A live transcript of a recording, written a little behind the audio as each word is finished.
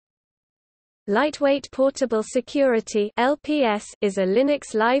Lightweight Portable Security (LPS) is a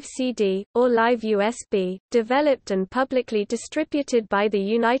Linux Live CD, or Live USB, developed and publicly distributed by the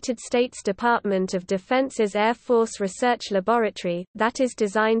United States Department of Defense's Air Force Research Laboratory, that is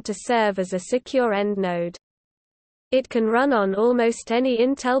designed to serve as a secure end node. It can run on almost any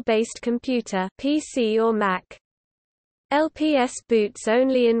Intel-based computer PC or Mac. LPS boots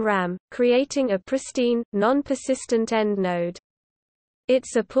only in RAM, creating a pristine, non-persistent end node. It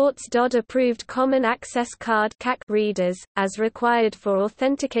supports DoD-approved Common Access Card readers, as required for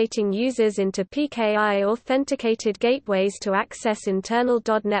authenticating users into PKI-authenticated gateways to access internal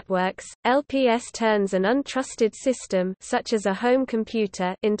DoD networks. LPS turns an untrusted system, such as a home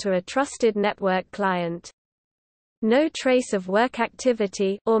computer, into a trusted network client. No trace of work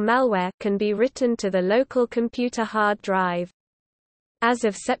activity or malware can be written to the local computer hard drive. As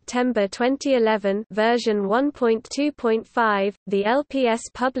of September 2011 version 1.2.5, the LPS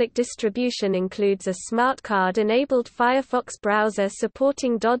public distribution includes a smart card-enabled Firefox browser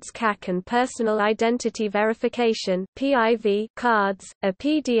supporting DoD's CAC and personal identity verification (PIV) cards, a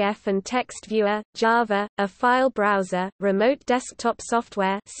PDF and text viewer, Java, a file browser, remote desktop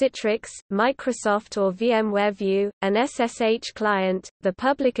software Citrix, Microsoft or VMware View, an SSH client, the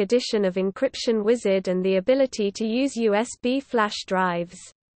public edition of Encryption Wizard and the ability to use USB flash drives.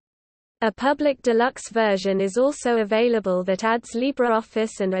 A public deluxe version is also available that adds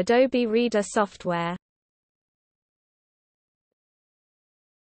LibreOffice and Adobe Reader software.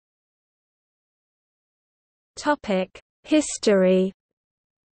 History.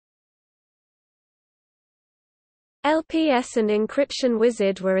 LPS and Encryption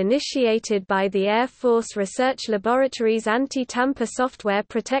Wizard were initiated by the Air Force Research Laboratory's Anti-Tamper Software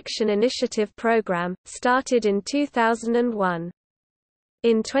Protection Initiative program, started in 2001.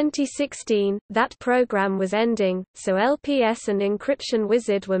 In 2016, that program was ending, so LPS and Encryption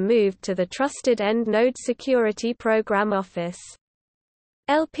Wizard were moved to the Trusted End Node Security Program Office.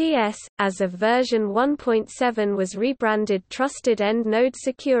 LPS, as of version 1.7, was rebranded Trusted End Node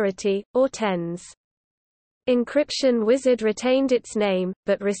Security, or TENS. Encryption Wizard retained its name,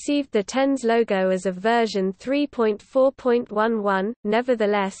 but received the TENS logo as of version 3.4.11.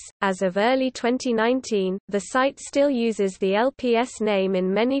 Nevertheless, as of early 2019, the site still uses the LPS name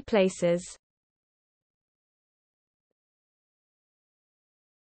in many places.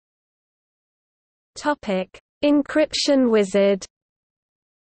 Encryption Wizard.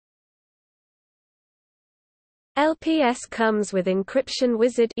 LPS comes with Encryption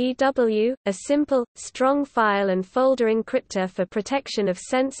Wizard (EW), a simple, strong file and folder encryptor for protection of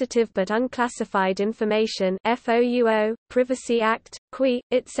sensitive but unclassified information (FOUO, Privacy Act, QUI,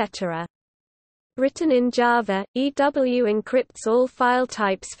 etc.). Written in Java, EW encrypts all file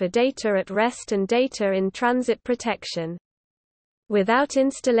types for data at rest and data in transit protection. Without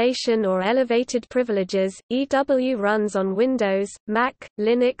installation or elevated privileges, EW runs on Windows, Mac,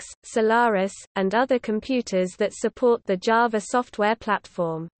 Linux, Solaris, and other computers that support the Java software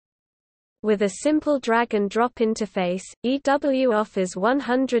platform. With a simple drag-and-drop interface, EW offers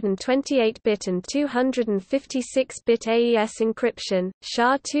 128-bit and 256-bit AES encryption,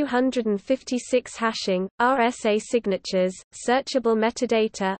 SHA-256 hashing, RSA signatures, searchable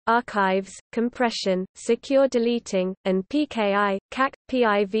metadata, archives, compression, secure deleting, and PKI, CAC,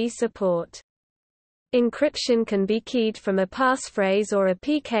 PIV support. Encryption can be keyed from a passphrase or a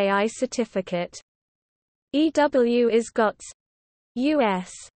PKI certificate. EW is GOTS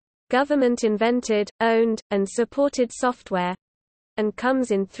U.S. government-invented, owned, and supported software, and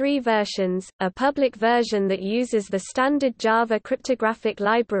comes in 3 versions: a public version that uses the standard Java cryptographic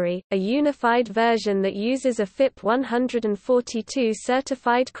library, a unified version that uses a FIP 142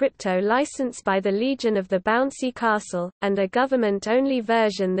 certified crypto licensed by the Legion of the Bouncy Castle, and a government-only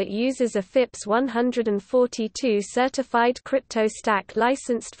version that uses a FIPS 142 certified crypto stack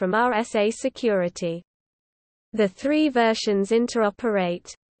licensed from RSA Security. The 3 versions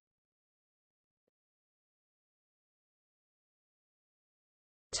interoperate.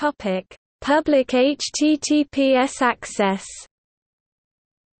 Public HTTPS access.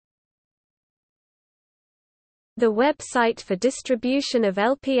 The website for distribution of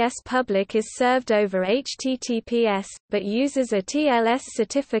LPS Public is served over HTTPS, but uses a TLS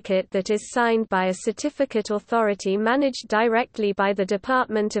certificate that is signed by a certificate authority managed directly by the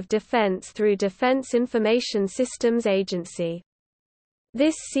Department of Defense through Defense Information Systems Agency.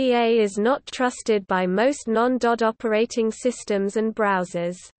 This CA is not trusted by most non-DoD operating systems and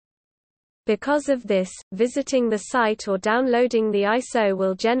browsers. Because of this, visiting the site or downloading the ISO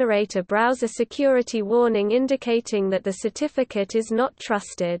will generate a browser security warning indicating that the certificate is not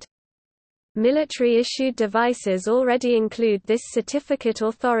trusted. Military-issued devices already include this certificate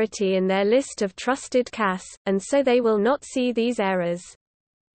authority in their list of trusted CAS, and so they will not see these errors.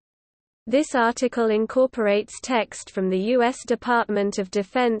 This article incorporates text from the U.S. Department of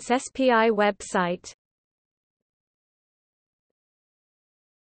Defense SPI website.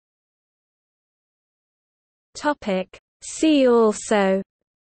 See also: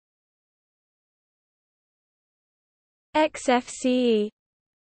 XFCE,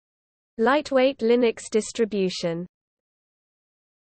 lightweight Linux distribution.